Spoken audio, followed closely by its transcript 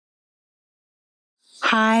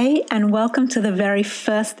Hi, and welcome to the very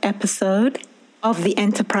first episode of The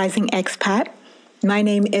Enterprising Expat. My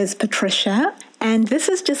name is Patricia, and this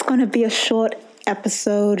is just going to be a short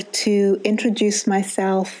episode to introduce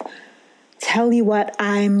myself, tell you what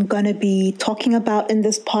I'm going to be talking about in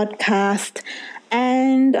this podcast,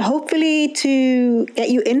 and hopefully to get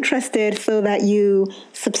you interested so that you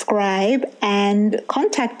subscribe and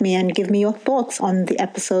contact me and give me your thoughts on the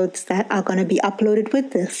episodes that are going to be uploaded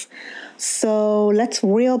with this. So let's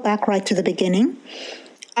reel back right to the beginning.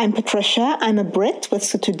 I'm Patricia. I'm a Brit with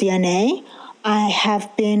Sutu DNA. I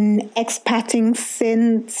have been expating I've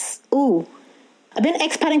been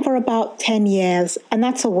expating for about 10 years, and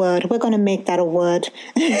that's a word. We're going to make that a word.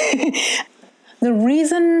 The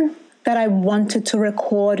reason that I wanted to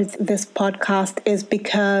record this podcast is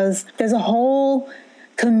because there's a whole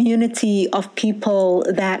community of people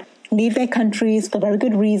that leave their countries for very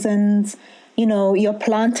good reasons. You know, you're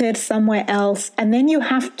planted somewhere else, and then you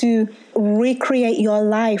have to recreate your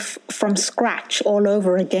life from scratch all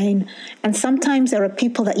over again. And sometimes there are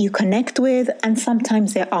people that you connect with, and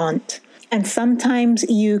sometimes there aren't. And sometimes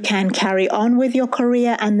you can carry on with your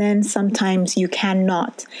career, and then sometimes you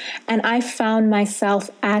cannot. And I found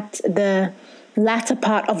myself at the latter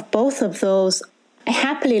part of both of those. I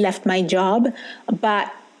happily left my job,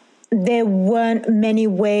 but there weren't many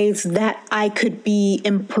ways that I could be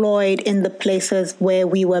employed in the places where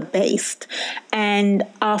we were based. And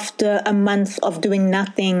after a month of doing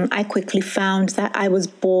nothing, I quickly found that I was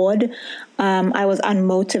bored. I was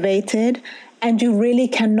unmotivated. And you really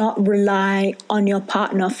cannot rely on your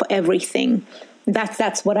partner for everything.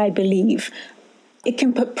 That's what I believe. It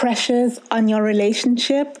can put pressures on your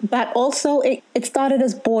relationship, but also it started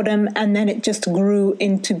as boredom, and then it just grew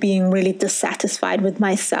into being really dissatisfied with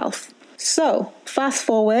myself. So fast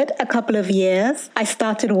forward a couple of years, I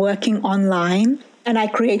started working online and I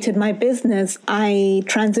created my business. I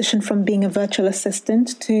transitioned from being a virtual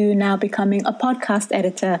assistant to now becoming a podcast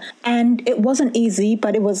editor. And it wasn't easy,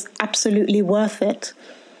 but it was absolutely worth it.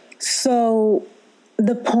 So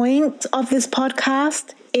the point of this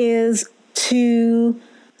podcast is to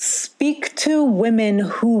speak to women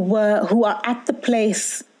who are at the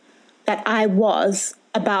place that I was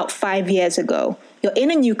about 5 years ago. You're in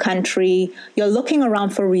a new country, you're looking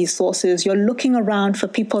around for resources, you're looking around for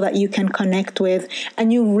people that you can connect with,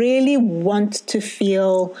 and you really want to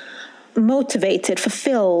feel motivated,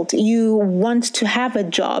 fulfilled. You want to have a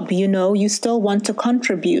job, you still want to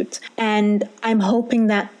contribute. And I'm hoping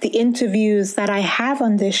that the interviews that I have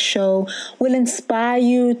on this show will inspire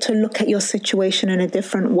you to look at your situation in a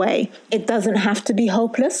different way. It doesn't have to be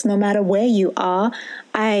hopeless, no matter where you are.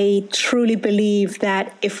 I truly believe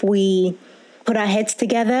that if we put our heads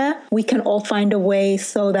together, we can all find a way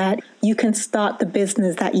so that you can start the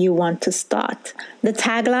business that you want to start. The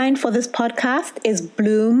tagline for this podcast is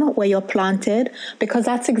Bloom Where You're Planted, because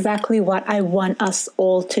that's exactly what I want us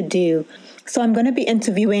all to do. So I'm going to be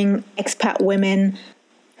interviewing expat women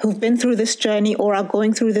who've been through this journey or are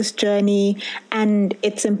going through this journey. And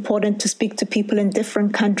it's important to speak to people in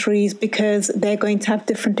different countries because they're going to have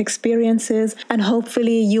different experiences. And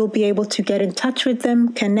hopefully you'll be able to get in touch with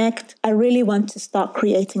them, connect. I really want to start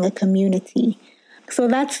creating a community. So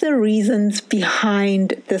that's the reasons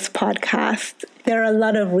behind this podcast. There are a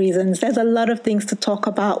lot of reasons. There's a lot of things to talk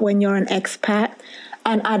about when you're an expat.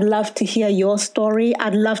 And I'd love to hear your story.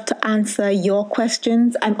 I'd love to answer your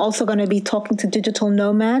questions. I'm also going to be talking to digital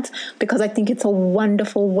nomads because I think it's a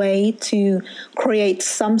wonderful way to create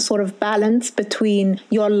some sort of balance between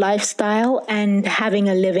your lifestyle and having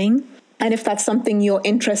a living. And if that's something you're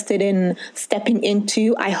interested in stepping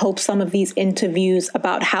into, I hope some of these interviews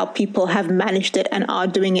about how people have managed it and are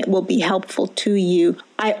doing it will be helpful to you.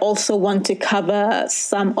 I also want to cover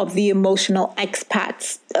some of the emotional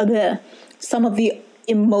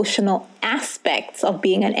emotional aspects of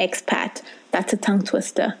being an expat. That's a tongue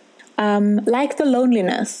twister. Like the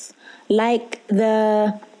loneliness, like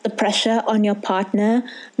the pressure on your partner,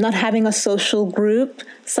 not having a social group,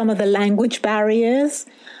 some of the language barriers,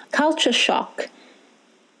 culture shock.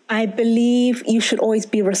 I believe you should always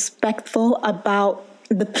be respectful about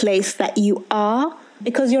the place that you are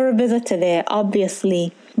because you're a visitor there,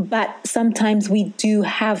 obviously. But sometimes we do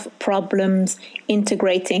have problems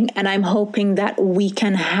integrating, and I'm hoping that we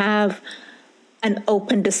can have an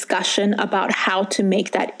open discussion about how to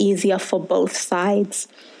make that easier for both sides.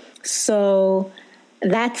 So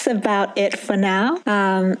that's about it for now.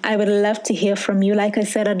 I would love to hear from you. Like I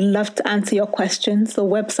said, I'd love to answer your questions. The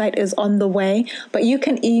website is on the way, but you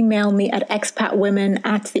can email me at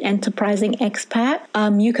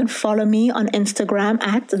expatwomen@theenterprisingexpat. You can follow me on Instagram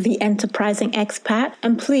at theenterprisingexpat.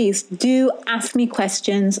 And please do ask me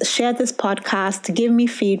questions, share this podcast, give me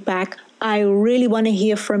feedback. I really want to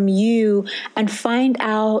hear from you and find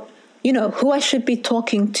out who I should be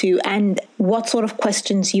talking to and what sort of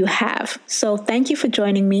questions you have. So thank you for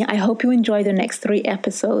joining me. I hope you enjoy the next 3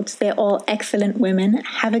 episodes. They're all excellent women.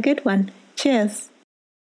 Have a good one. Cheers.